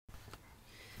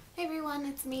Hey everyone,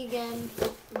 it's me again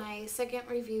with my second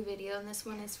review video, and this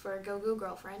one is for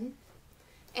GoGoGirlfriend.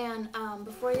 And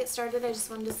before I get started, I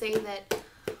just wanted to say that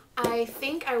I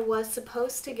think I was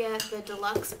supposed to get the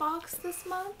deluxe box this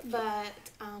month, but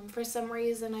for some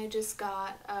reason I just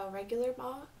got a regular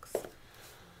box.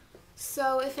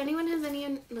 So if anyone has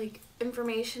any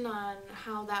information on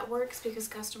how that works, because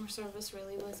customer service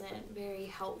really wasn't very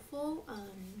helpful,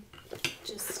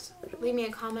 just leave me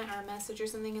a comment or a message or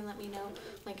something and let me know,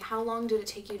 like, how long did it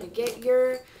take you to get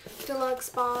your deluxe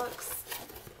box,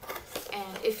 and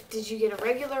did you get a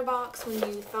regular box when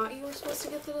you thought you were supposed to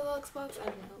get the deluxe box? I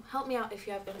don't know. Help me out if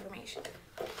you have information.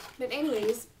 But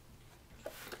anyways,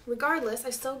 regardless, I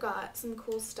still got some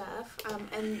cool stuff,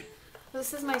 and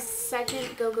this is my second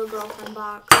GoGoGirlfriend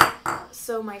box.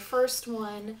 So my first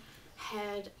one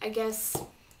had, I guess,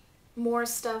 more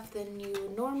stuff than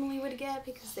you normally would get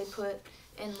because they put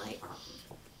in like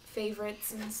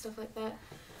favorites and stuff like that.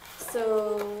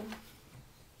 So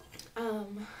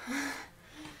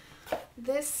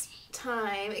this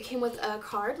time it came with a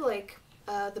card like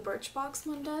the Birchbox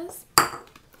one does,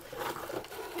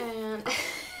 and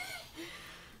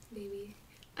baby,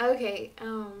 okay,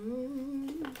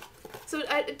 so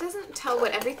it doesn't tell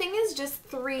what everything is, just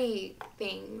 3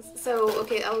 things. So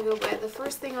okay, I'll go by the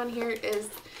first thing on here is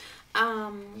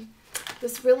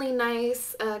this really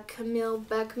nice Camille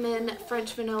Beckman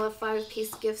French Vanilla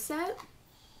 5-piece gift set.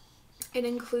 It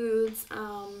includes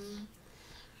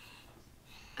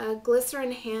a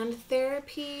glycerin hand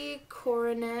therapy,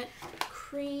 coronet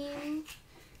cream,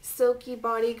 silky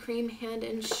body cream, hand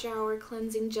and shower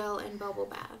cleansing gel, and bubble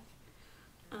bath.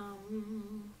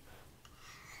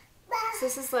 So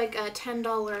this is like a $10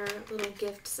 little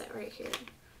gift set right here.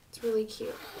 It's really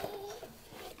cute.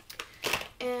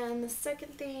 And the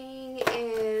second thing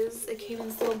is it came in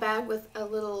this little bag with a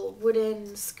little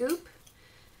wooden scoop.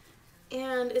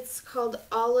 And it's called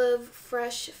Oluv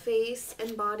Fresh Face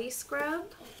and Body Scrub.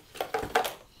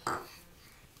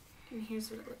 And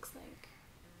here's what it looks like.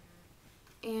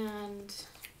 And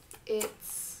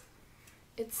it's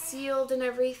sealed and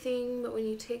everything, but when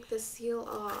you take the seal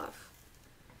off,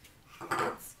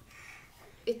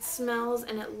 it smells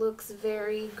and it looks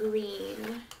very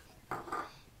green.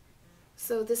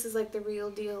 So this is like the real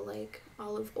deal, like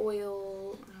olive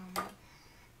oil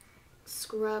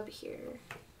scrub here.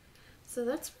 So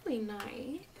that's really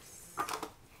nice.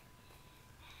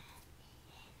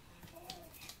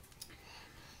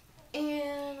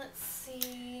 And let's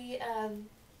see,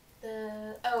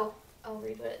 I'll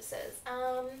read what it says.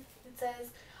 It says,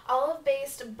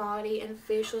 olive-based body and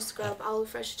facial scrub. Olive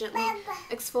Fresh gently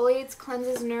exfoliates,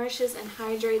 cleanses, nourishes, and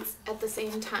hydrates at the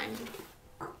same time.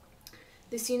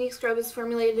 This unique scrub is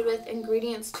formulated with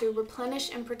ingredients to replenish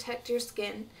and protect your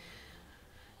skin.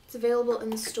 It's available in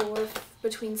the store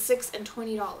between $6 and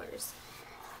 $20.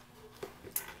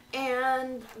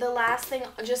 And the last thing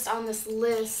just on this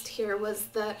list here was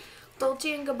the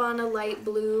Dolce & Gabanna Light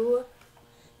Blue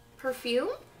perfume.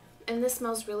 And this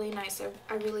smells really nice.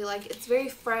 I really like it. It's very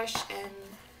fresh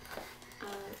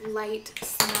and light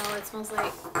smell. It smells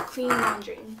like clean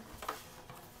laundry.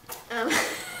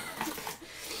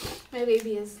 My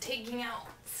baby is taking out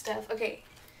stuff. Okay.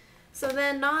 So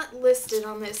then, not listed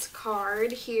on this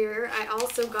card here, I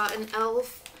also got an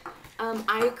e.l.f.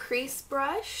 eye crease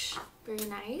brush. Very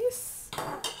nice.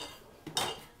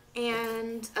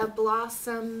 And a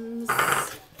Blossoms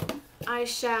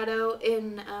eyeshadow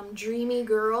in Dreamy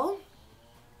Girl.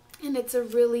 And it's a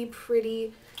really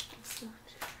pretty,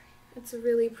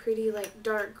 like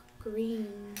dark greeny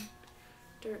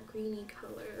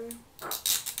color.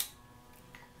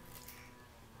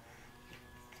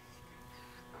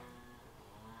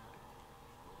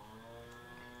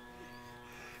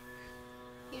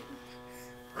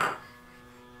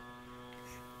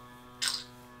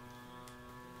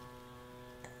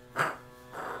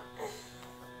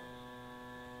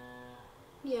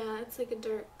 Yeah, it's like a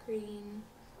dark green.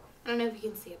 I don't know if you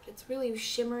can see it, but it's really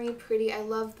shimmery, pretty. I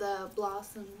love the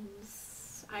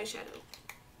Blossoms eyeshadow.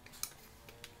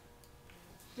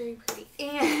 Very pretty.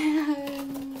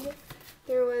 And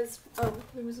there was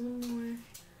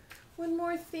one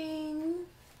more thing.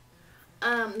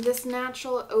 This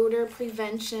natural odor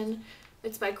prevention.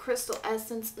 It's by Crystal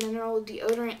Essence Mineral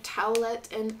Deodorant, Towelette,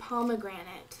 and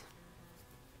Pomegranate.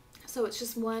 So it's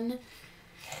just one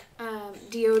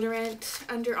deodorant,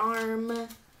 underarm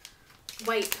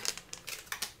wipe.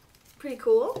 Pretty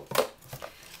cool.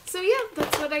 So yeah,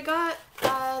 that's what I got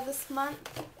this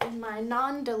month in my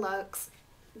non-deluxe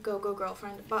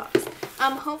GoGoGirlfriend box.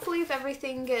 Hopefully if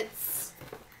everything gets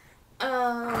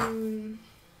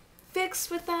fixed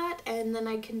with that, and then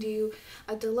I can do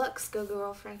a deluxe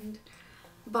GoGoGirlfriend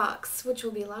box, which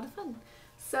will be a lot of fun.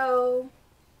 So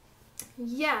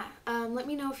yeah, let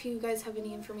me know if you guys have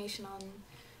any information on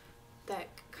that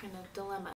kind of dilemma.